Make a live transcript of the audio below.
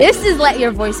This is Let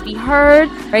Your Voice Be Heard,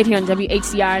 right here on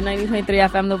WHCR 90.3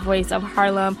 FM, the voice of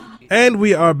Harlem. And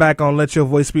we are back on Let Your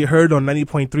Voice Be Heard on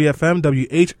 90.3 FM,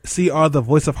 WHCR, the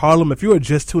voice of Harlem. If you are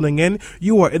just tuning in,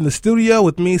 you are in the studio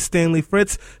with me, Stanley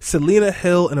Fritz, Selena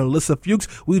Hill, and Alyssa Fuchs.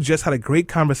 We just had a great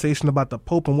conversation about the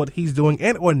Pope and what he's doing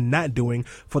and or not doing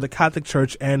for the Catholic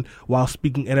Church and while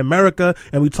speaking in America.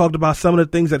 And we talked about some of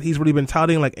the things that he's really been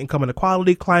touting, like income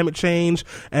inequality, climate change,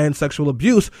 and sexual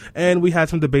abuse. And we had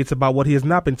some debates about what he has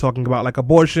not been talking about, like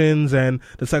abortions and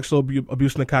the sexual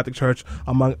abuse in the Catholic Church,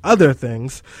 among other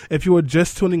things. If you are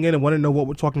just tuning in and want to know what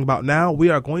we're talking about now, we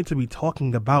are going to be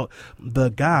talking about the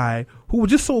guy who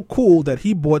was just so cool that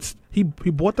he bought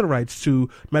the rights to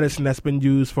medicine that's been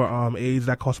used for AIDS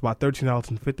that cost about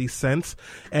 $13.50,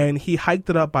 and he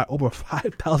hiked it up by over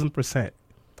 5,000%.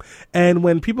 And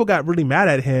when people got really mad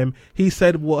at him, he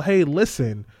said, "Well, hey,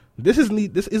 listen, this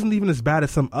isn't even as bad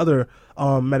as some other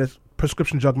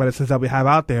prescription drug medicines that we have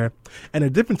out there. And the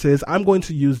difference is I'm going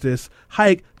to use this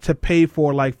hike to pay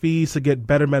for like fees to get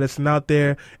better medicine out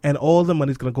there, and all the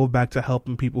money is going to go back to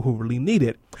helping people who really need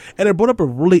it." And it brought up a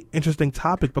really interesting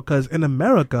topic because in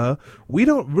America, we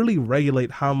don't really regulate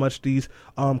how much these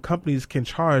companies can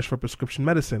charge for prescription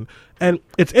medicine. And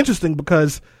it's interesting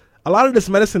because a lot of this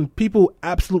medicine people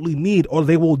absolutely need or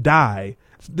they will die.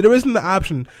 There isn't the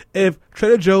option. If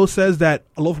Trader Joe's says that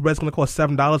a loaf of bread is going to cost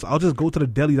 $7, I'll just go to the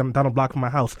deli down the block from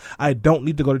my house. I don't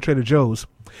need to go to Trader Joe's.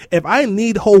 If I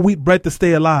need whole wheat bread to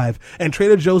stay alive, and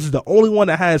Trader Joe's is the only one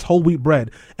that has whole wheat bread,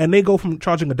 and they go from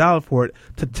charging $1 for it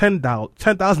to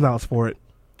 $10,000 for it,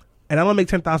 and I don't make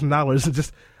 $10,000,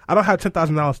 and I don't have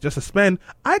 $10,000 just to spend,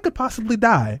 I could possibly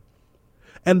die.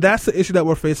 And that's the issue that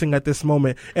we're facing at this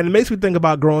moment. And it makes me think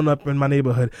about growing up in my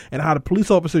neighborhood and how the police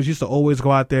officers used to always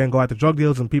go out there and go after drug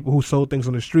dealers and people who sold things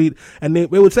on the street. And they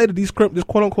would say that these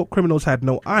quote-unquote criminals had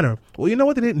no honor. Well, you know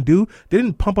what they didn't do? They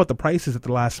didn't pump up the prices at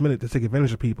the last minute to take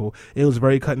advantage of people. It was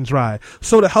very cut and dry.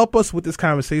 So to help us with this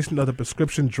conversation of the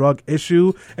prescription drug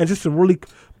issue and just to really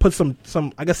put some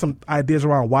ideas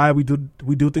around why we do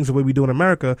things the way we do in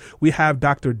America, we have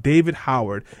Dr. David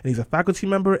Howard, and he's a faculty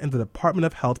member in the Department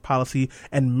of Health Policy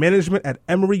and Management at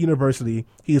Emory University.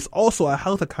 He is also a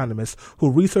health economist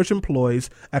who research employs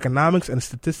economics and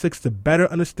statistics to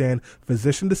better understand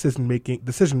physician decision making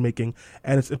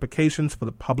and its implications for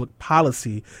the public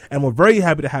policy. And we're very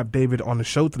happy to have David on the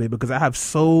show today because I have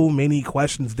so many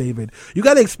questions, David. You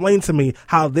got to explain to me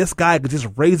how this guy could just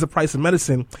raise the price of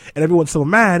medicine and everyone's so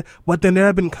mad, but then there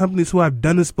have been companies who have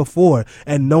done this before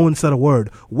and no one said a word.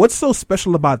 What's so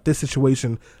special about this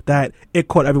situation that it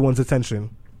caught everyone's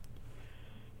attention?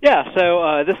 Yeah,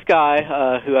 so this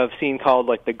guy, who I've seen called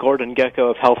like the Gordon Gekko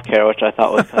of healthcare, which I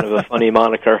thought was kind of a funny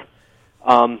moniker.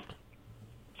 What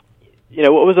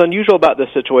was unusual about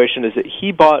this situation is that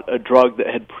he bought a drug that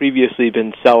had previously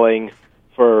been selling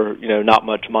for, not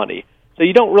much money. So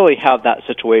you don't really have that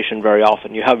situation very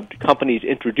often. You have companies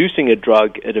introducing a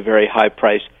drug at a very high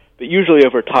price, but usually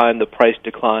over time the price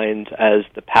declines as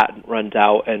the patent runs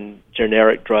out and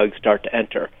generic drugs start to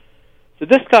enter. So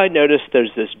this guy noticed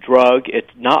there's this drug. It's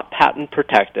not patent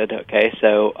protected, okay,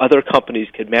 so other companies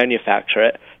could manufacture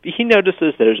it, but he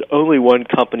notices there's only one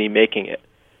company making it.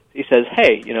 He says,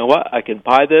 hey, you know what, I can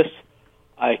buy this,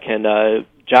 I can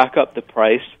jack up the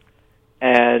price,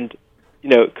 and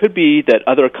it could be that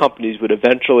other companies would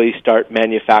eventually start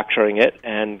manufacturing it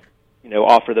and,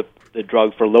 offer the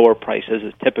drug for lower prices,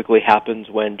 as typically happens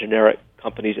when generic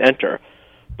companies enter.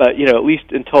 But, at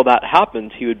least until that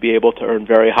happens, he would be able to earn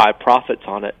very high profits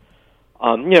on it.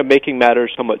 Making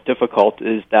matters somewhat difficult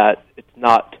is that it's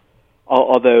not,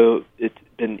 although it's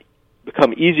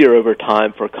become easier over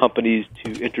time for companies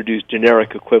to introduce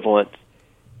generic equivalents,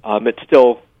 it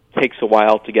still takes a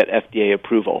while to get FDA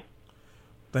approval.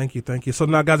 Thank you. So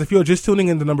now, guys, if you're just tuning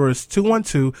in, the number is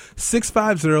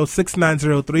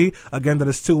 212-650-6903. Again, that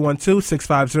is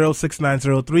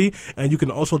 212-650-6903. And you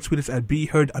can also tweet us at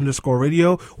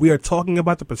BeHeard_radio. We are talking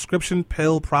about the prescription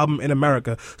pill problem in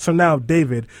America. So now,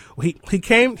 David,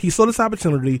 he saw this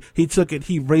opportunity, he took it,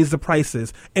 he raised the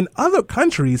prices. In other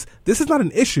countries, this is not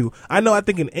an issue. I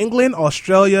think in England,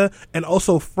 Australia, and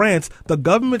also France, the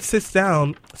government sits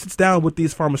down with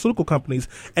these pharmaceutical companies,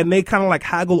 and they kind of like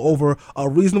haggle over a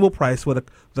reasonable price where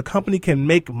the company can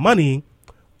make money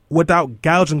without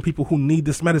gouging people who need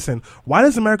this medicine. Why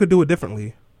does America do it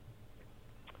differently?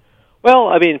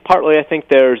 Well, partly I think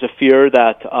there's a fear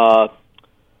that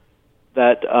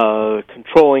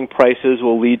controlling prices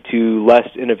will lead to less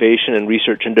innovation and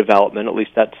research and development. At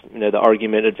least that's the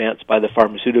argument advanced by the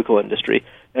pharmaceutical industry.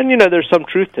 And there's some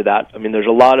truth to that. There's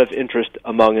a lot of interest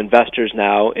among investors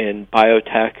now in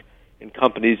biotech, in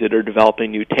companies that are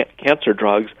developing new cancer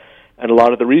drugs. And a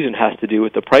lot of the reason has to do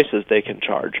with the prices they can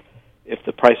charge. If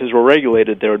the prices were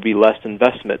regulated, there would be less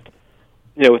investment.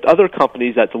 With other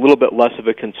companies, that's a little bit less of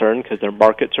a concern because their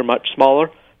markets are much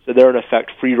smaller. So they're, in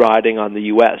effect, free riding on the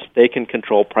U.S. They can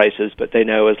control prices, but they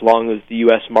know as long as the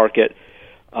U.S. market,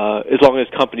 as long as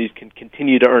companies can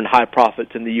continue to earn high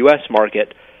profits in the U.S.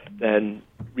 market, then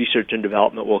research and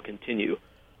development will continue.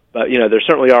 But, there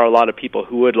certainly are a lot of people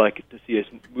who would like to see us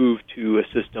move to a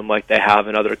system like they have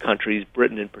in other countries,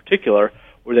 Britain in particular,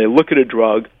 where they look at a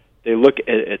drug, they look at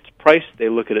its price, they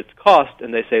look at its cost,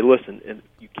 and they say, listen, if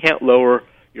you can't lower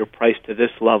your price to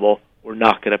this level, we're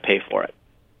not going to pay for it.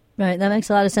 Right, that makes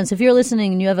a lot of sense. If you're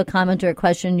listening and you have a comment or a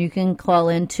question, you can call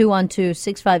in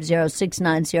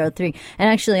 212-650-6903. And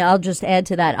actually, I'll just add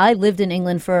to that. I lived in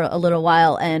England for a little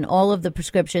while, and all of the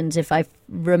prescriptions, if I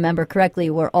remember correctly,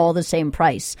 were all the same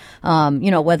price.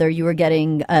 Whether you were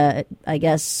getting,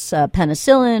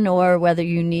 penicillin or whether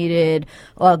you needed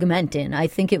Augmentin. I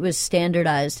think it was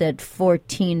standardized at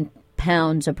 14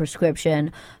 pounds a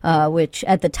prescription, which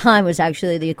at the time was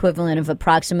actually the equivalent of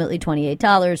approximately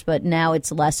 $28, but now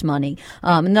it's less money.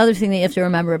 Another thing that you have to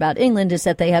remember about England is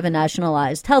that they have a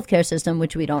nationalized healthcare system,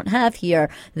 which we don't have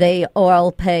here. They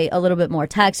all pay a little bit more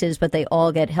taxes, but they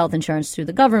all get health insurance through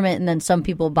the government, and then some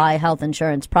people buy health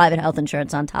insurance, private health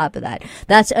insurance on top of that.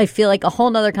 That's, I feel like, a whole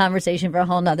nother conversation for a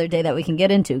whole nother day that we can get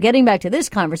into. Getting back to this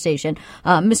conversation,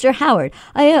 Mr. Howard,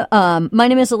 my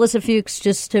name is Alyssa Fuchs.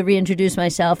 Just to reintroduce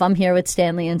myself, I'm here with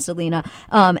Stanley and Selena.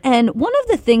 And one of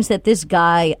the things that this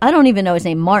guy, I don't even know his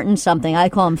name, Martin something, I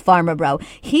call him Pharma Bro,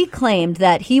 he claimed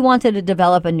that he wanted to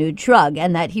develop a new drug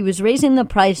and that he was raising the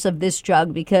price of this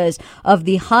drug because of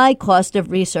the high cost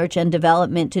of research and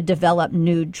development to develop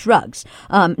new drugs.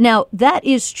 Now, that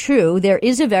is true. There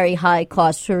is a very high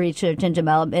cost for research and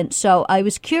development. So I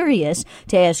was curious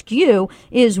to ask you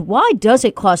is why does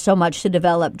it cost so much to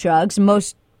develop drugs?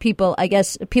 Most people, I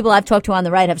guess, people I've talked to on the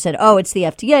right have said, oh, it's the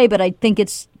FDA, but I think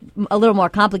it's a little more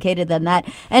complicated than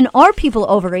that. And are people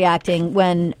overreacting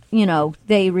when,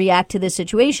 they react to this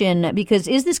situation? Because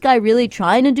is this guy really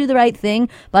trying to do the right thing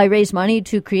by raise money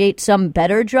to create some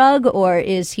better drug, or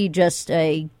is he just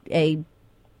a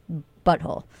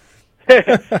butthole?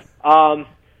 So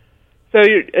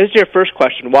as your first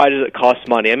question, why does it cost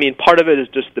money? I mean, part of it is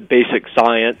just the basic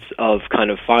science of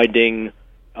kind of finding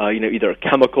either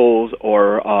chemicals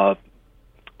or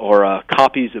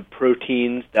copies of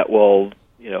proteins that will,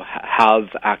 have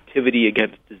activity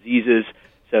against diseases.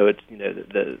 So it's,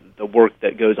 the work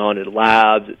that goes on in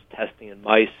labs, it's testing in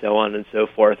mice, so on and so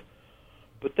forth.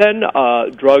 But then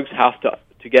drugs have to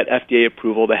get FDA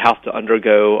approval, they have to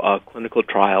undergo clinical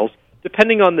trials.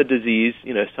 Depending on the disease,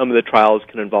 some of the trials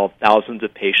can involve thousands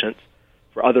of patients.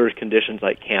 For other conditions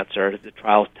like cancer, the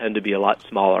trials tend to be a lot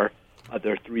smaller.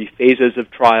 There are 3 phases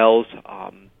of trials,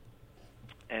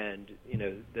 and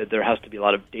there has to be a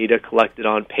lot of data collected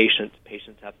on patients.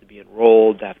 Patients have to be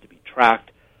enrolled, they have to be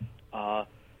tracked.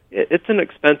 It's an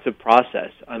expensive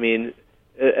process. I mean,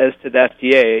 as to the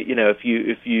FDA, if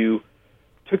you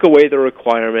took away the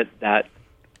requirement that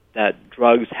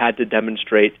drugs had to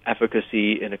demonstrate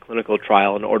efficacy in a clinical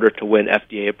trial in order to win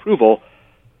FDA approval,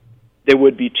 they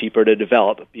would be cheaper to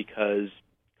develop because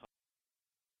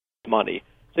money.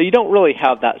 So you don't really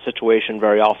have that situation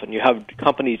very often. You have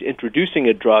companies introducing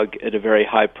a drug at a very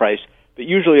high price, but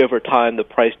usually over time the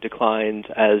price declines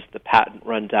as the patent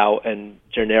runs out and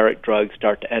generic drugs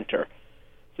start to enter.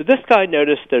 So this guy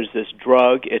noticed there's this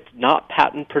drug. It's not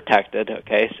patent protected,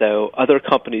 okay, so other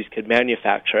companies could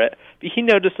manufacture it, but he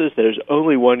notices there's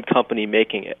only one company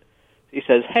making it. He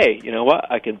says, hey, you know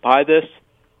what, I can buy this,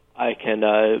 I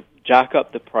can jack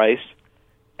up the price,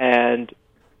 and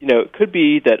it could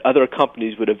be that other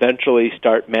companies would eventually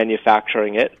start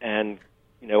manufacturing it and,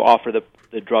 offer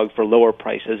the drug for lower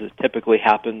prices, as typically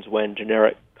happens when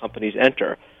generic companies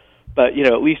enter. But,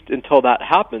 at least until that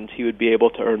happens, he would be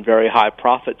able to earn very high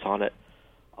profits on it.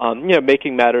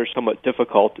 Making matters somewhat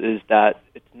difficult is that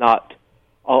it's not,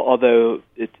 although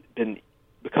it's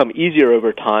become easier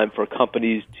over time for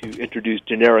companies to introduce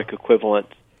generic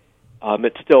equivalents,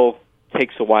 it still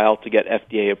takes a while to get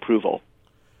FDA approval.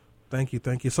 Thank you.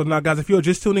 So now, guys, if you're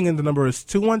just tuning in, the number is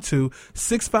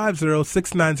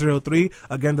 212-650-6903.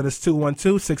 Again, that is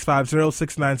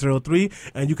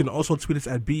 212-650-6903. And you can also tweet us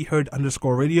at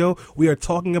BeHeard_radio. We are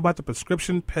talking about the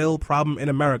prescription pill problem in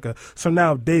America. So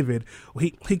now, David,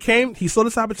 he saw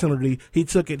this opportunity, he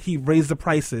took it, he raised the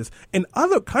prices. In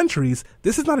other countries,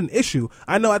 this is not an issue.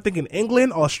 I think in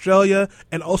England, Australia,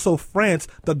 and also France,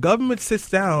 the government sits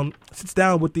down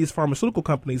with these pharmaceutical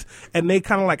companies, and they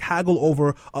kind of like haggle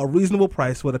over a reasonable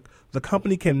price where the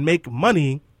company can make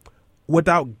money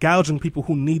without gouging people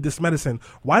who need this medicine.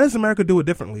 Why does America do it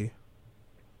differently?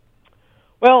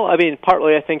 Well, I mean,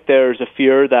 partly I think there's a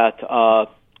fear that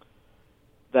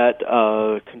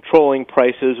controlling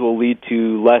prices will lead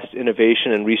to less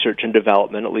innovation and research and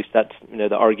development. At least that's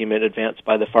the argument advanced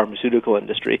by the pharmaceutical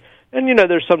industry. And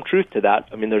there's some truth to that.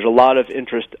 I mean, there's a lot of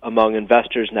interest among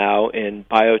investors now in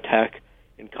biotech,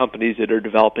 in companies that are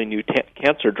developing new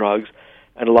cancer drugs,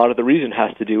 and a lot of the reason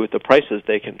has to do with the prices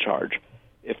they can charge.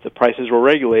 If the prices were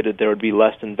regulated, there would be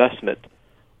less investment.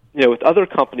 With other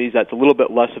companies, that's a little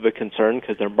bit less of a concern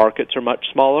because their markets are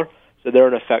much smaller. So they're,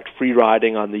 in effect, free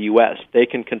riding on the U.S. They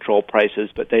can control prices,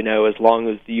 but they know as long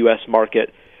as the U.S.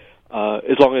 market,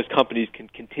 as long as companies can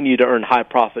continue to earn high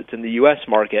profits in the U.S.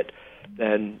 market,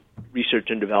 then research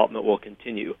and development will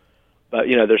continue. But,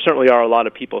 there certainly are a lot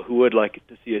of people who would like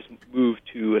to see us move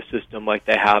to a system like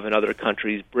they have in other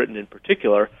countries, Britain in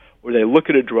particular, where they look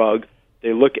at a drug,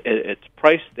 they look at its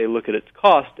price, they look at its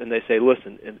cost, and they say,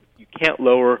 listen, if you can't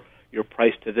lower your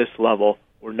price to this level,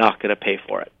 we're not going to pay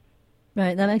for it.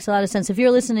 Right, that makes a lot of sense. If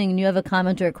you're listening and you have a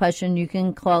comment or a question, you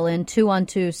can call in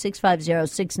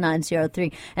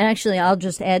 212-650-6903. And actually, I'll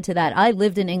just add to that. I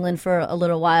lived in England for a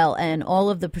little while, and all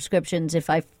of the prescriptions, if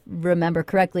I remember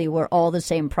correctly, were all the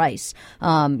same price.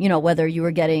 Whether you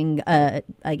were getting,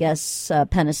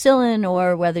 penicillin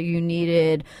or whether you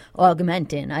needed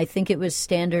Augmentin. I think it was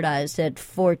standardized at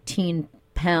 14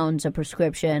 pounds a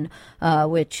prescription,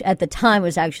 which at the time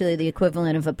was actually the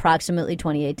equivalent of approximately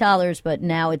 $28, but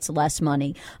now it's less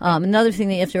money. Another thing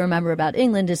that you have to remember about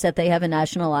England is that they have a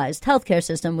nationalized healthcare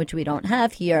system, which we don't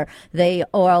have here. They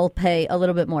all pay a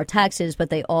little bit more taxes, but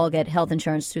they all get health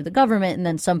insurance through the government, and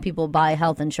then some people buy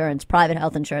health insurance, private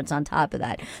health insurance on top of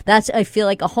that. That's, I feel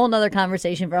like, a whole nother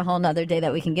conversation for a whole nother day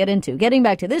that we can get into. Getting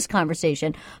back to this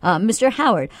conversation, Mr.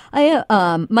 Howard,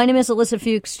 my name is Alyssa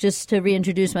Fuchs, just to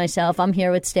reintroduce myself. I'm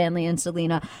here with Stanley and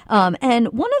Selena. And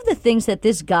one of the things that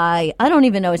this guy, I don't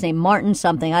even know his name, Martin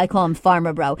something, I call him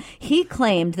Pharma Bro, he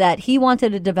claimed that he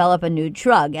wanted to develop a new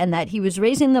drug and that he was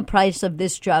raising the price of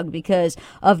this drug because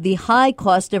of the high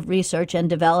cost of research and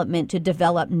development to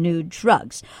develop new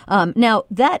drugs. Now,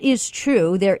 that is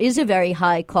true. There is a very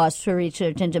high cost for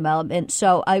research and development.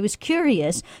 So I was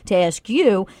curious to ask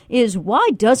you is why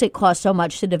does it cost so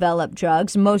much to develop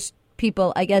drugs? Most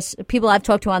people, I guess, people I've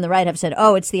talked to on the right have said,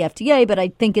 oh, it's the FDA, but I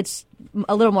think it's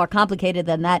a little more complicated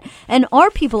than that. And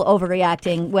are people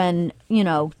overreacting when,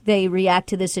 they react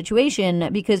to this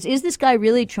situation? Because is this guy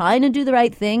really trying to do the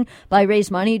right thing by raise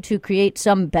money to create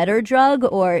some better drug,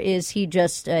 or is he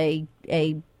just a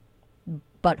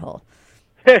butthole?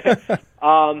 So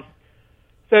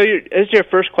as your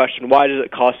first question, why does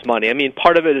it cost money? I mean,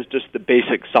 part of it is just the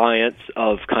basic science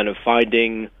of kind of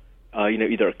finding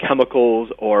either chemicals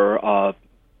or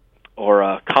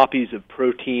copies of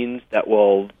proteins that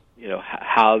will,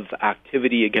 have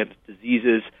activity against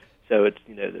diseases. So it's,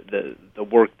 the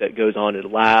work that goes on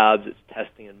in labs, it's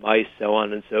testing in mice, so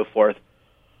on and so forth.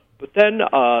 But then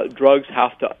drugs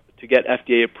have to get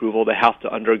FDA approval, they have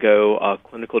to undergo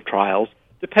clinical trials.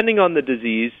 Depending on the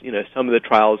disease, some of the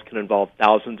trials can involve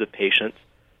thousands of patients.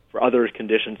 For other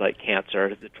conditions like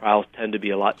cancer, the trials tend to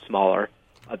be a lot smaller.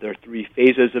 There are 3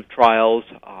 phases of trials,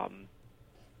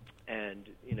 and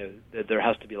there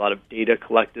has to be a lot of data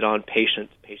collected on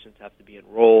patients. Patients have to be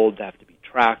enrolled, they have to be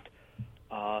tracked.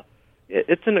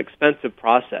 It's an expensive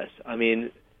process. I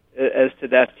mean, as to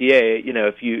the FDA,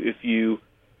 if you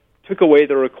took away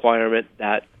the requirement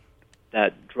that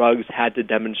drugs had to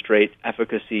demonstrate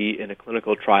efficacy in a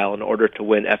clinical trial in order to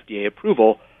win FDA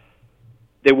approval,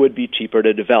 they would be cheaper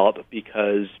to develop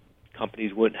because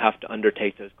companies wouldn't have to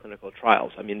undertake those clinical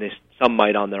trials. I mean, some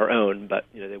might on their own, but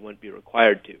they wouldn't be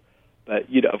required to.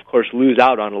 But you'd, of course, lose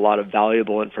out on a lot of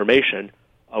valuable information.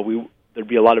 There'd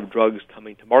be a lot of drugs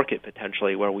coming to market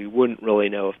potentially where we wouldn't really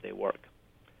know if they work.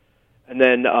 And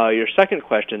then your second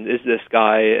question, is this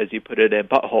guy, as you put it, a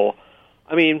butthole?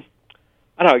 I mean,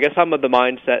 I don't know, I guess I'm of the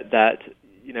mindset that,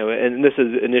 and this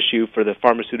is an issue for the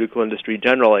pharmaceutical industry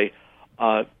generally,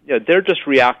 they're just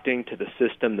reacting to the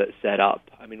system that's set up.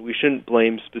 I mean, we shouldn't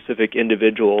blame specific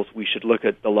individuals. We should look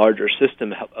at the larger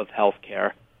system of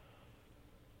healthcare.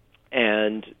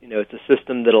 And, it's a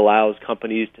system that allows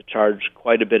companies to charge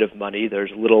quite a bit of money.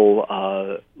 There's little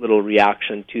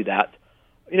reaction to that.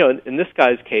 In this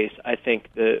guy's case, I think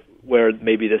that where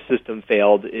maybe the system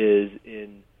failed is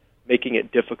in making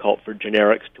it difficult for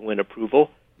generics to win approval.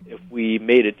 If we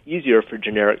made it easier for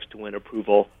generics to win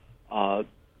approval,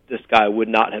 this guy would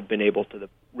not have been able to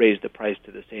raise the price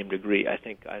to the same degree. I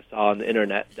think I saw on the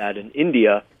internet that in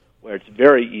India, where it's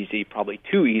very easy, probably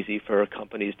too easy for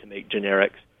companies to make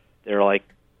generics, there are like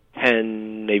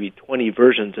 10, maybe 20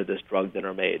 versions of this drug that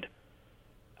are made.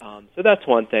 So that's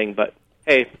one thing, but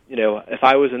hey, if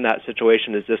I was in that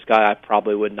situation as this guy, I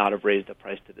probably would not have raised the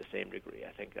price to the same degree.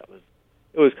 I think it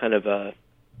was kind of a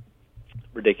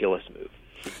ridiculous move.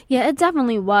 Yeah, it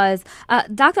definitely was.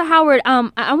 Dr. Howard,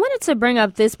 I wanted to bring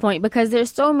up this point because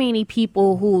there's so many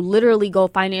people who literally go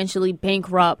financially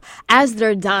bankrupt as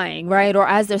they're dying, right? Or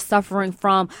as they're suffering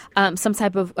from some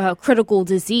type of critical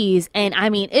disease. And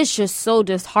I mean, it's just so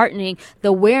disheartening,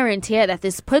 the wear and tear that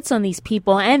this puts on these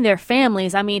people and their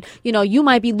families. I mean, you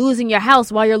might be losing your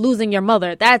house while you're losing your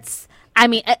mother.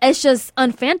 It's just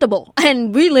unfathomable,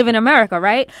 and we live in America,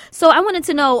 right? So I wanted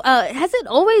to know, has it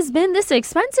always been this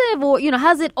expensive, or,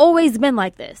 has it always been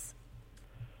like this?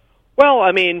 Well,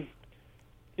 I mean,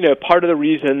 part of the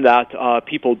reason that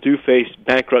people do face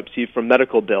bankruptcy from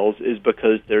medical bills is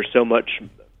because there's so much,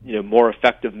 more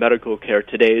effective medical care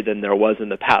today than there was in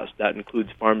the past. That includes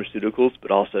pharmaceuticals,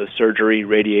 but also surgery,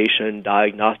 radiation,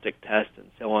 diagnostic tests,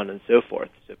 and so on and so forth.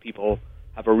 So people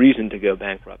have a reason to go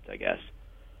bankrupt, I guess.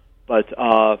 But,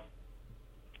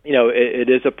 it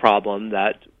is a problem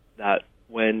that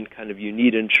when kind of you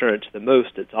need insurance the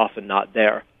most, it's often not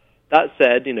there. That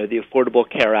said, the Affordable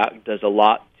Care Act does a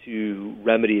lot to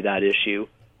remedy that issue.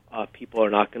 People are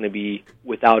not going to be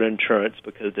without insurance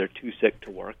because they're too sick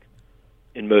to work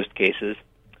in most cases.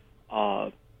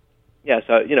 So,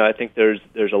 I think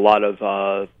there's a lot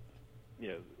of,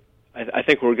 I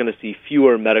think we're going to see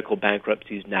fewer medical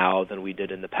bankruptcies now than we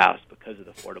did in the past because of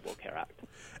the Affordable Care Act.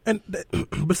 And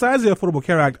besides the Affordable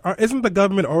Care Act, isn't the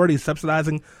government already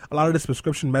subsidizing a lot of this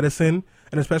prescription medicine,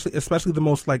 and especially the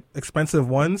most expensive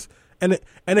ones? And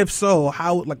if so,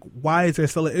 why is there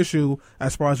still an issue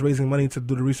as far as raising money to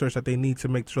do the research that they need to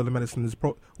make sure the medicine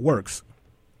works?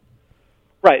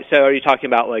 Right. So, are you talking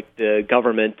about the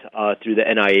government through the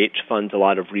NIH funds a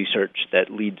lot of research that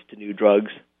leads to new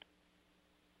drugs?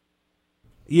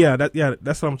 Yeah,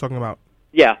 that's what I'm talking about.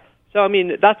 Yeah. So, I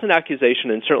mean, that's an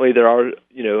accusation, and certainly there are,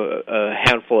 a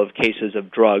handful of cases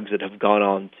of drugs that have gone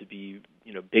on to be,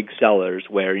 big sellers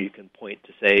where you can point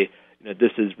to say,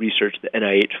 this is research the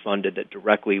NIH funded that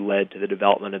directly led to the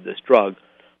development of this drug.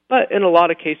 But in a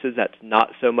lot of cases, that's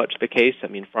not so much the case. I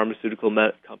mean, pharmaceutical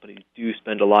companies do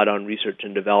spend a lot on research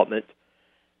and development,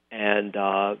 and,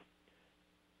 I'm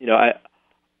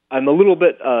a little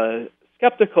bit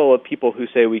skeptical of people who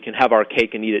say we can have our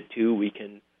cake and eat it too. We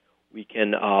can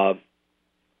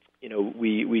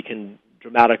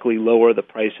dramatically lower the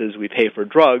prices we pay for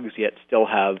drugs, yet still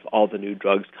have all the new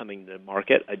drugs coming to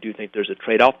market. I do think there's a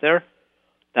trade-off there.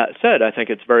 That said, I think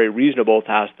it's very reasonable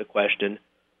to ask the question,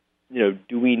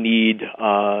 do we need,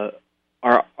 are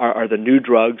the new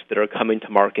drugs that are coming to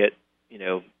market,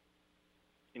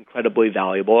 incredibly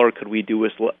valuable, or could we do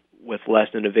with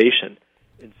less innovation?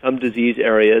 In some disease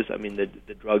areas, I mean,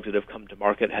 the drugs that have come to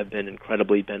market have been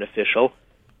incredibly beneficial.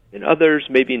 In others,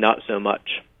 maybe not so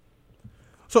much.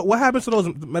 So what happens to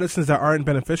those medicines that aren't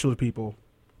beneficial to people?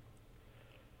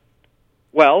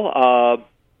 Well,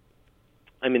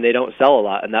 they don't sell a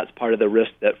lot, and that's part of the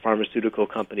risk that pharmaceutical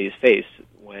companies face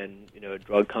when, a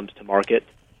drug comes to market.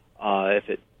 If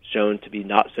it's shown to be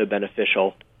not so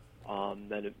beneficial,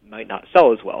 then it might not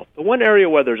sell as well. The one area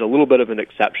where there's a little bit of an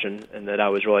exception, and that I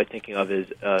was really thinking of, is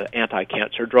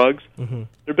anti-cancer drugs. Mm-hmm.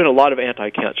 There have been a lot of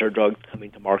anti-cancer drugs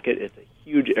coming to market. It's a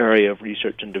huge area of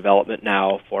research and development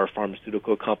now for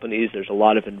pharmaceutical companies. There's a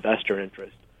lot of investor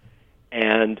interest.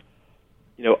 And,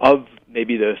 of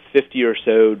maybe the 50 or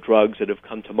so drugs that have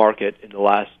come to market in the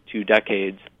last 2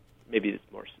 decades, maybe it's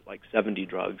more like 70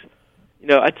 drugs,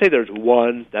 I'd say there's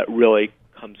one that really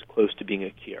comes close to being a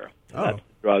cure. Oh. That's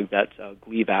the drug that's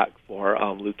Gleevec for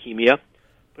leukemia.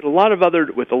 But a lot of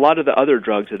the other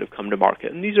drugs that have come to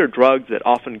market, and these are drugs that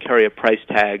often carry a price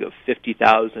tag of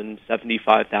 $50,000,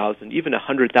 $75,000, even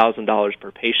 $100,000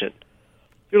 per patient.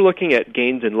 You're looking at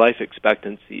gains in life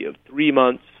expectancy of 3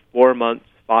 months, 4 months,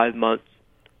 5 months.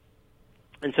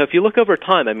 And so if you look over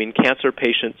time, cancer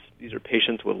patients, these are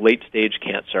patients with late-stage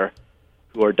cancer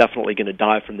who are definitely going to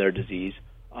die from their disease.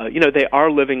 They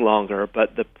are living longer,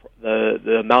 but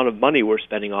the amount of money we're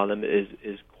spending on them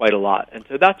is quite a lot. And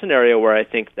so that's an area where I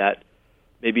think that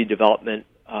maybe development,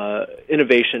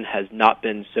 innovation has not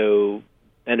been so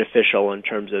beneficial in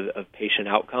terms of patient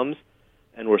outcomes.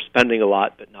 And we're spending a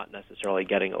lot, but not necessarily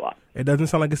getting a lot. It doesn't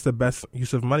sound like it's the best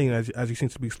use of money, as you seem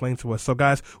to be explaining to us. So,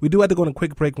 guys, we do have to go on a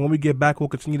quick break. When we get back, we'll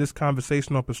continue this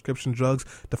conversation on prescription drugs,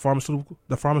 the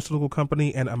pharmaceutical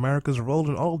company, and America's role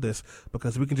in all this,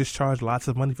 because we can just charge lots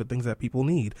of money for things that people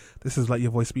need. This is Let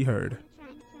Your Voice Be Heard.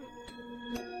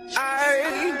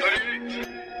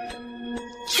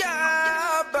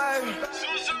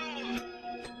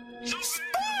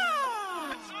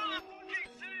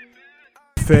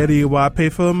 Fetty Wap pay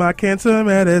for my cancer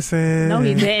medicine. No,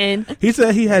 he didn't. He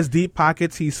said he has deep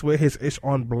pockets. He swear his ish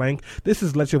on blank. This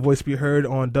is Let Your Voice Be Heard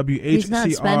on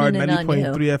WHCR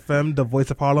 90.3 FM, the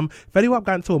voice of Harlem. Fetty Wap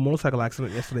got into a motorcycle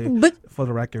accident yesterday, for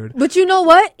the record. But you know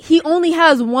what? He only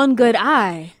has one good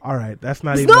eye. All right, that's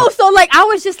not even... No, so like I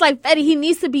was just like, Fetty, he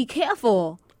needs to be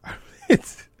careful.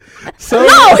 So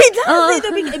no, he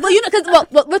doesn't. Well, you know, because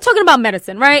we're talking about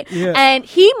medicine, right? Yeah. And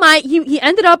he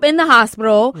ended up in the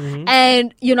hospital,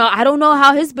 and you know, I don't know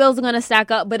how his bills are going to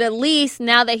stack up, but at least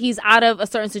now that he's out of a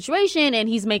certain situation and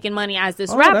he's making money as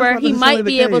this rapper, he might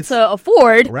be able to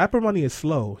afford. Rapper money is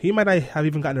slow. He might not have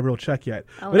even gotten a real check yet.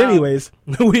 But anyways,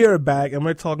 we are back and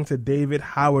we're talking to David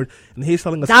Howard, and he's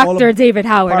telling us Dr. David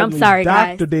Howard. I'm sorry,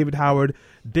 guys. Dr. David Howard.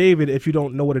 David, if you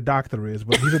don't know what a doctor is,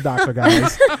 but he's a doctor,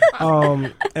 guys.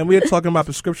 And we are talking about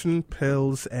prescription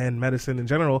pills and medicine in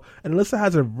general. And Alyssa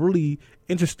has a really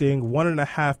interesting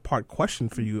 1.5 part question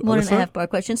for you. 1.5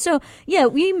 part question. So, yeah,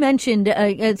 we mentioned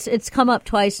it's come up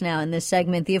twice now in this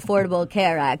segment, the Affordable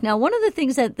Care Act. Now, one of the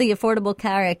things that the Affordable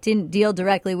Care Act didn't deal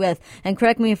directly with, and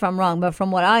correct me if I'm wrong, but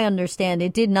from what I understand,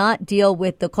 it did not deal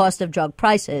with the cost of drug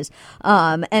prices.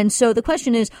 And so the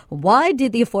question is, why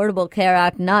did the Affordable Care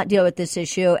Act not deal with this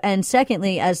issue? And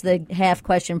secondly, as the half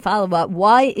question follow-up,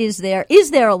 why is there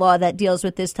a law that deals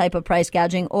with this type of price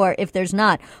gouging? Or if there's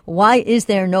not, why is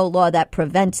there no law that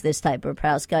prevents this type of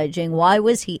price gouging? Why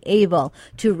was he able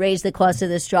to raise the cost of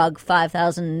this drug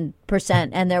 5,000%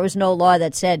 and there was no law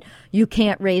that said you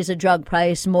can't raise a drug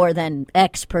price more than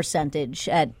X percentage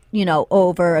at,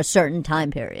 over a certain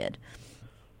time period?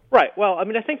 Right. Well, I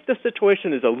mean, I think the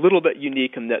situation is a little bit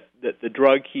unique in that the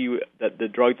drug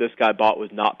this guy bought was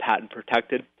not patent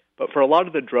protected. But for a lot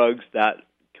of the drugs that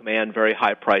command very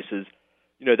high prices,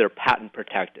 they're patent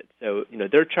protected. So,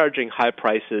 they're charging high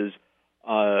prices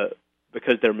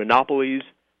because they're monopolies,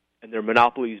 and they're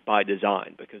monopolies by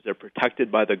design because they're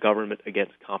protected by the government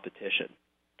against competition.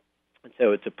 And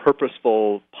so it's a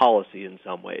purposeful policy in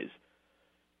some ways.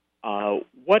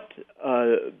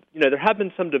 There have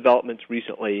been some developments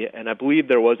recently, and I believe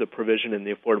there was a provision in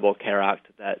the Affordable Care Act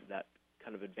that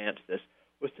kind of advanced this,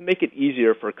 was to make it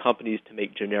easier for companies to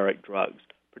make generic drugs,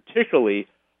 particularly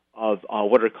of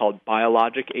what are called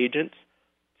biologic agents.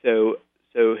 So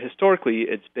historically,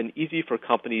 it's been easy for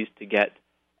companies to get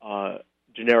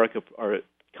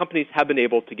companies have been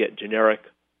able to get generic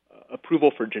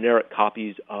approval for generic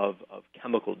copies of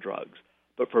chemical drugs.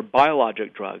 But for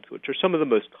biologic drugs, which are some of the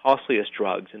most costliest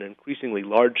drugs, an increasingly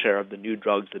large share of the new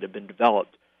drugs that have been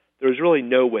developed, there is really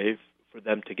no way for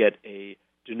them to get a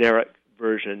generic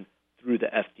version through the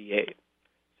FDA.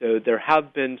 So there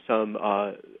have been some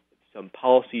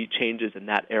policy changes in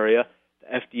that area.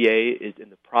 The FDA is in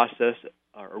the process,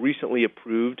 recently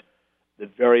approved the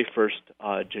very first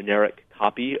generic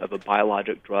copy of a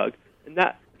biologic drug, and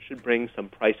that should bring some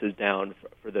prices down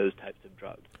for those types of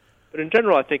drugs. But in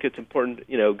general, I think it's important,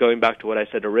 going back to what I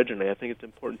said originally, I think it's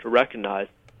important to recognize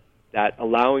that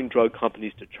allowing drug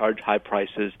companies to charge high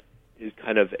prices is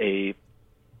kind of a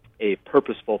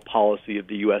purposeful policy of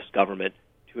the U.S. government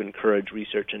to encourage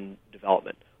research and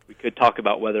development. We could talk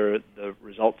about whether the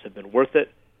results have been worth it,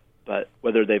 but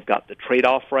whether they've got the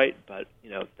trade-off right. But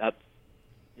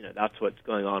that's what's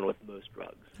going on with most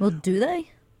drugs. Well, do they?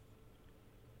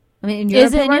 I mean, in your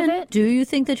opinion, do you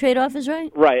think the trade-off is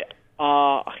right? Right.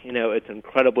 It's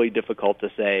incredibly difficult to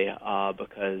say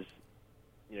because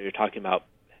you're talking about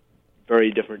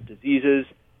very different diseases.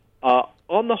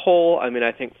 On the whole, I mean,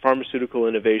 I think pharmaceutical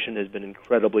innovation has been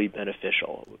incredibly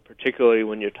beneficial, particularly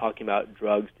when you're talking about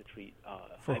drugs to treat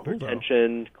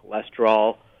hypertension,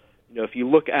 cholesterol. If you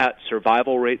look at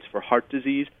survival rates for heart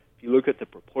disease, if you look at the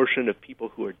proportion of people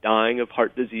who are dying of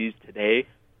heart disease today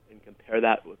and compare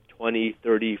that with 20,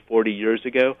 30, 40 years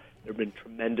ago, there have been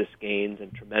tremendous gains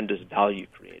and tremendous value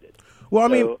created. Well, I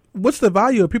mean, what's the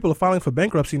value of people are filing for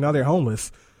bankruptcy now they're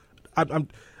homeless?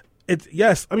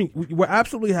 Yes, I mean, we're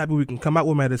absolutely happy we can come out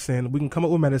with medicine. We can come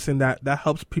up with medicine that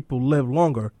helps people live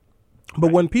longer.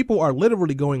 But when people are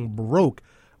literally going broke,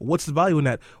 what's the value in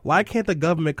that? Why can't the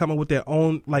government come up with their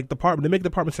own department? They make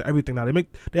departments for everything now.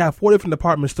 They have 4 different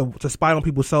departments to spy on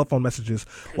people's cell phone messages.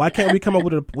 Why can't we come up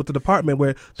with a department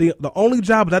where the only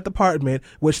job of that department,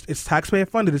 which is taxpayer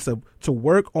funded, is to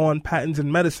work on patents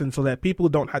in medicine so that people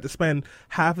don't have to spend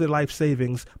half their life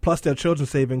savings plus their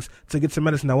children's savings to get some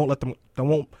medicine that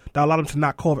allow them to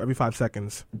not cough every 5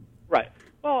 seconds. Right.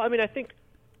 Well, I mean, I think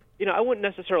I wouldn't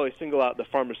necessarily single out the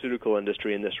pharmaceutical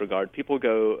industry in this regard. People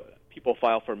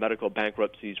file for medical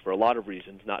bankruptcies for a lot of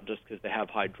reasons, not just because they have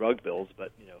high drug bills,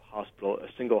 but a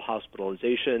single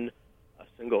hospitalization, a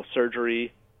single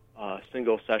surgery, a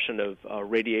single session of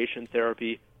radiation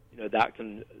therapy. that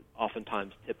can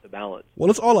oftentimes tip the balance. Well,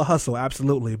 it's all a hustle,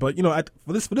 absolutely. But,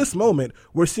 for this moment,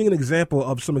 we're seeing an example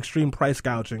of some extreme price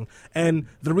gouging. And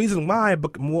the reason why,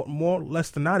 but more or less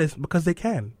than not, is because they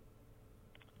can.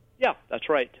 Yeah, that's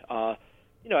right. I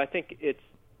think it's,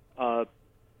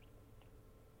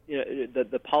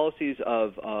 the policies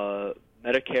of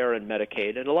Medicare and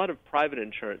Medicaid, and a lot of private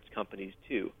insurance companies,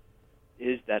 too,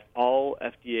 is that all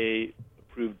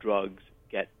FDA-approved drugs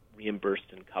get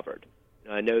reimbursed and covered.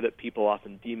 Now, I know that people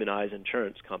often demonize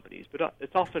insurance companies, but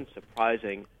it's often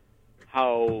surprising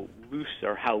how loose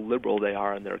or how liberal they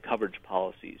are in their coverage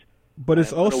policies. But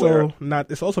it's also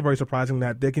it's also very surprising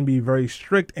that they can be very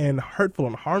strict and hurtful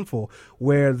and harmful,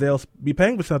 where they'll be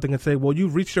paying for something and say, well,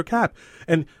 you've reached your cap.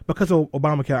 And because of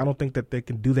Obamacare, I don't think that they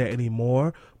can do that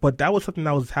anymore. But that was something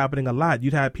that was happening a lot.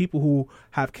 You'd have people who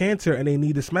have cancer and they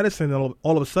need this medicine, and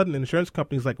all of a sudden insurance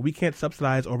companies like, we can't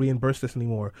subsidize or reimburse this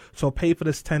anymore. So pay for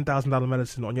this $10,000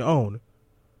 medicine on your own.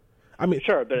 I mean,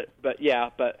 sure,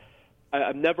 but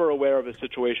I'm never aware of a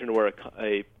situation where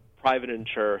a private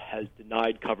insurer has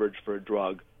denied coverage for a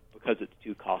drug because it's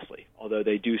too costly, although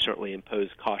they do certainly impose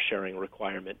cost-sharing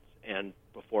requirements and,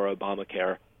 before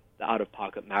Obamacare, the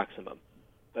out-of-pocket maximum.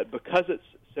 But because it's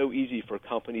so easy for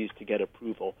companies to get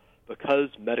approval, because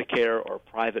Medicare or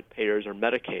private payers or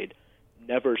Medicaid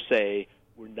never say,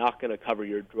 we're not going to cover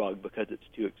your drug because it's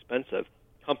too expensive,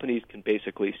 companies can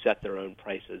basically set their own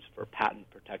prices for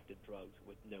patent-protected drugs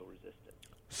with no resistance.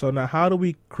 So now how do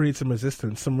we create some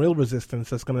resistance, some real resistance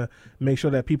that's going to make sure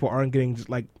that people aren't getting just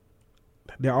like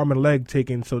their arm and leg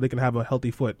taken so they can have a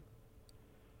healthy foot?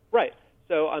 Right.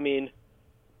 So, I mean,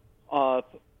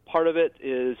 part of it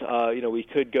is, we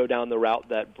could go down the route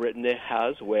that Britain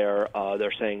has where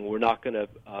they're saying we're not going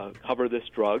to cover this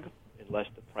drug unless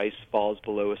the price falls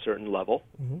below a certain level.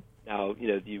 Mm-hmm. Now,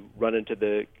 you run into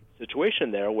the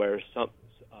situation there where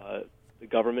the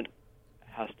government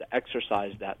has to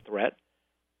exercise that threat,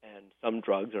 and some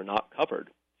drugs are not covered.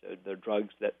 So the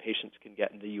drugs that patients can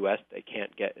get in the U.S. they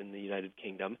can't get in the United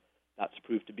Kingdom. That's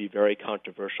proved to be very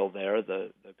controversial there.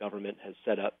 The government has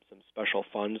set up some special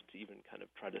funds to even kind of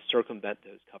try to circumvent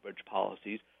those coverage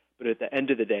policies. But at the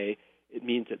end of the day, it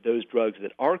means that those drugs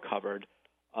that are covered,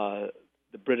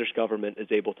 the British government is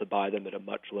able to buy them at a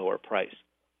much lower price.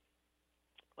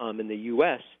 In the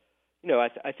U.S.,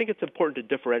 I think it's important to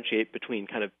differentiate between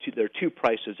there are two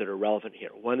prices that are relevant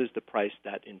here. One is the price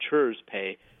that insurers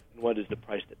pay, and one is the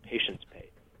price that patients pay.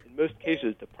 In most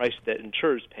cases, the price that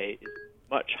insurers pay is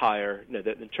much higher.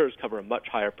 The insurers cover a much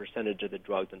higher percentage of the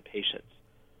drug than patients.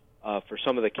 For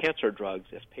some of the cancer drugs,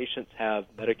 if patients have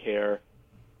Medicare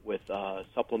with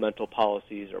supplemental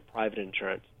policies or private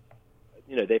insurance,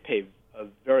 they pay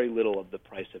very little of the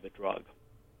price of a drug.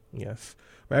 Yes,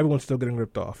 but everyone's still getting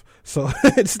ripped off. So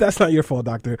that's not your fault,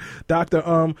 Doctor.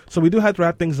 So we do have to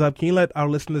wrap things up. Can you let our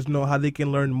listeners know how they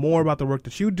can learn more about the work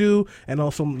that you do and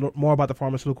also more about the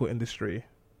pharmaceutical industry?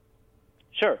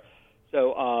 Sure.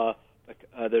 So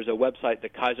there's a website, the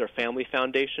Kaiser Family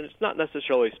Foundation. It's not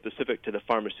necessarily specific to the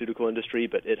pharmaceutical industry,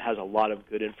 but it has a lot of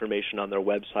good information on their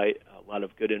website, a lot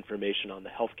of good information on the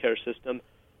healthcare system.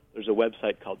 There's a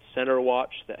website called Center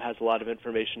Watch that has a lot of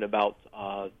information about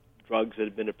drugs that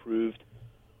have been approved.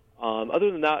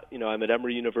 Other than that, I'm at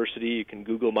Emory University. You can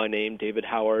Google my name, David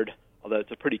Howard, although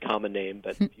it's a pretty common name.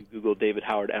 But if you Google David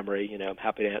Howard Emory, I'm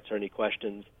happy to answer any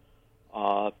questions.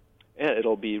 And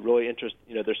it'll be really interesting.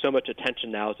 There's so much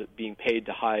attention now being paid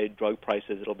to high drug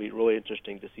prices. It'll be really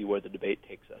interesting to see where the debate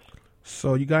takes us.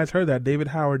 So you guys heard that. David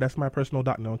Howard, that's my personal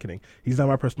doctor. No, I'm kidding. He's not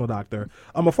my personal doctor.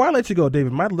 Before I let you go,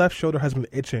 David, my left shoulder has been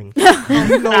itching. Do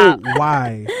you know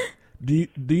why? Do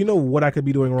you know what I could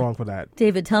be doing wrong for that?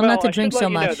 David, tell him not to drink so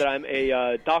much. I should let you know that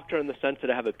I'm a doctor in the sense that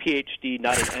I have a PhD,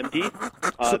 not an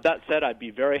MD. That said, I'd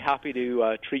be very happy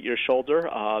to treat your shoulder,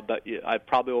 but I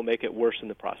probably will make it worse in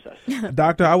the process.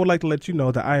 Doctor, I would like to let you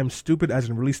know that I am stupid, as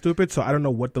in really stupid, so I don't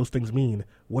know what those things mean.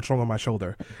 What's wrong with my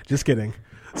shoulder? Just kidding.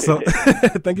 So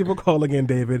thank you for calling in,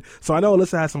 David. So I know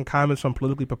Alyssa has some comments from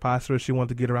Politically Preposterous she wanted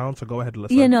to get around, so go ahead,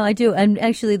 Alyssa. Yeah, no, I do. And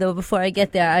actually, though, before I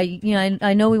get there,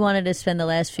 I know we wanted to spend the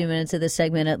last few minutes of this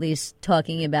segment at least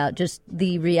talking about just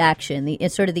the reaction,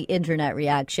 it's sort of the internet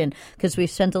reaction, because we've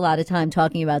spent a lot of time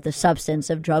talking about the substance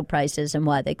of drug prices and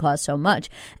why they cost so much.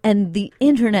 And the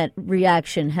internet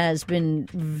reaction has been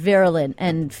virulent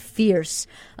and fierce.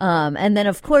 And then,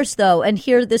 of course, though, and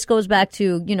here this goes back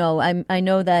to, I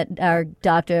know that our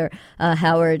Dr.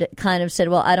 Howard kind of said,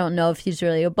 well, I don't know if he's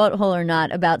really a butthole or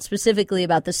not specifically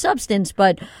about the substance,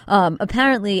 but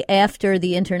apparently after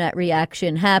the internet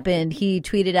reaction happened, he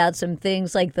tweeted out some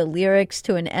things like the lyrics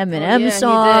to an Eminem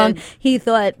song. He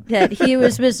thought that he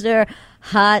was Mr.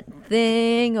 hot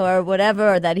thing or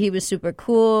whatever, or that he was super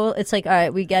cool. It's like, all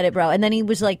right, we get it, bro. And then he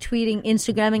was like tweeting,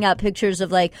 Instagramming out pictures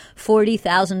of like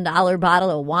 $40,000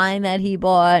 bottle of wine that he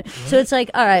bought. So it's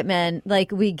like, all right, man,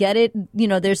 like we get it. You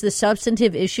know, there's the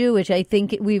substantive issue, which I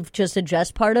think we've just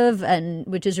addressed part of, and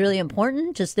which is really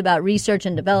important, just about research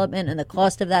and development and the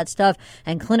cost of that stuff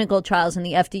and clinical trials in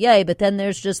the FDA. But then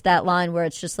there's just that line where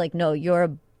it's just like, no,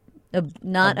 you're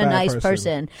not a nice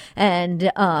person.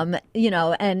 And, you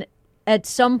know, and at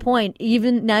some point,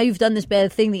 even now you've done this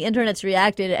bad thing, the internet's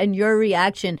reacted, and your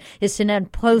reaction is to then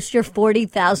post your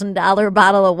 $40,000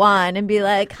 bottle of wine and be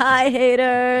like, hi,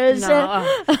 haters. No,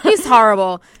 he's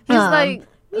horrible. He's like,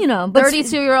 you know, but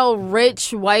 32-year-old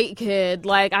rich white kid.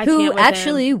 Like, I who can't with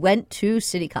actually him. went to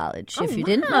City College. Oh, if you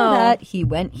didn't wow. know that, he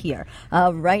went here,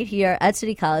 right here at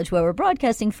City College, where we're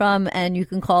broadcasting from, and you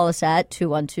can call us at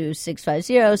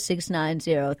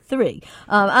 212-650-6903.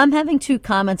 I'm having two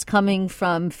comments coming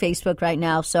from Facebook right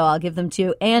now, so I'll give them to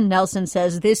you. Ann Nelson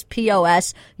says, this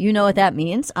POS, you know what that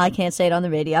means. I can't say it on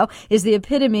the radio, is the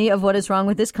epitome of what is wrong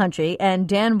with this country. And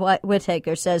Dan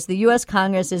Whittaker says, the U.S.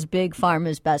 Congress is Big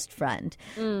Pharma's best friend.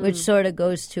 Which sort of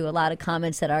goes to a lot of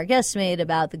comments that our guests made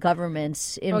about the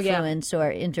government's influence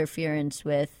or interference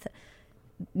with,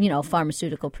 you know,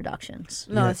 pharmaceutical productions.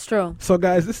 No, it's true. So,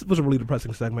 guys, this was a really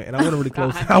depressing segment, and I want to really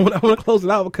close. I want to close it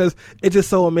out because it's just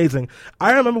so amazing.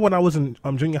 I remember when I was in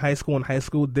junior high school and high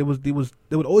school, there would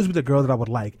always be the girl that I would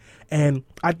like, and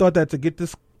I thought that to get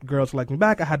this girl to like me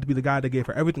back, I had to be the guy that gave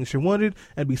her everything she wanted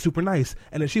and be super nice,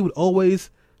 and then she would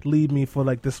always leave me for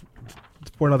like this.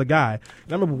 For another guy.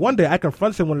 And I remember one day I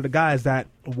confronted one of the guys that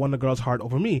won the girl's heart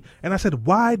over me. And I said,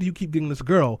 why do you keep getting this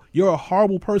girl? You're a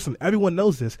horrible person. Everyone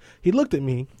knows this. He looked at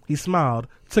me, he smiled,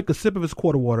 took a sip of his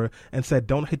quarter water, and said,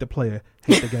 don't hate the player,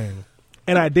 hate the game.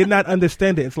 And I did not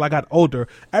understand it until I got older.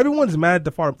 Everyone's mad at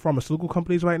the pharmaceutical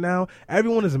companies right now.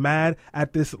 Everyone is mad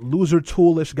at this loser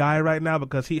toolish guy right now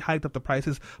because he hiked up the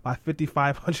prices by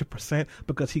 5,500%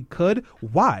 because he could.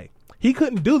 Why? He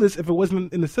couldn't do this if it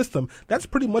wasn't in the system. That's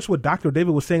pretty much what Dr.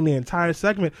 David was saying the entire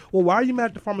segment. Well, why are you mad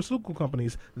at the pharmaceutical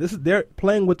companies? They're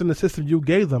playing within the system you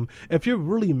gave them. If you're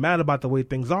really mad about the way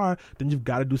things are, then you've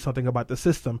got to do something about the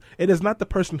system. It is not the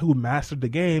person who mastered the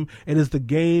game. It is the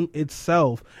game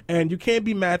itself. And you can't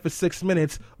be mad for 6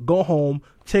 minutes, go home,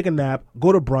 take a nap,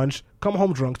 go to brunch, come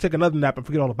home drunk, take another nap, and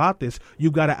forget all about this.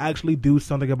 You've got to actually do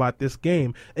something about this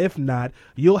game. If not,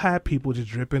 you'll have people just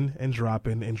dripping and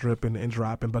dropping and dripping and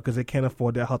dropping because they can't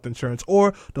afford their health insurance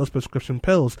or those prescription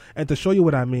pills. And to show you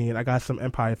what I mean, I got some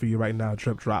Empire for you right now,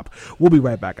 Drip Drop. We'll be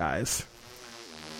right back, guys.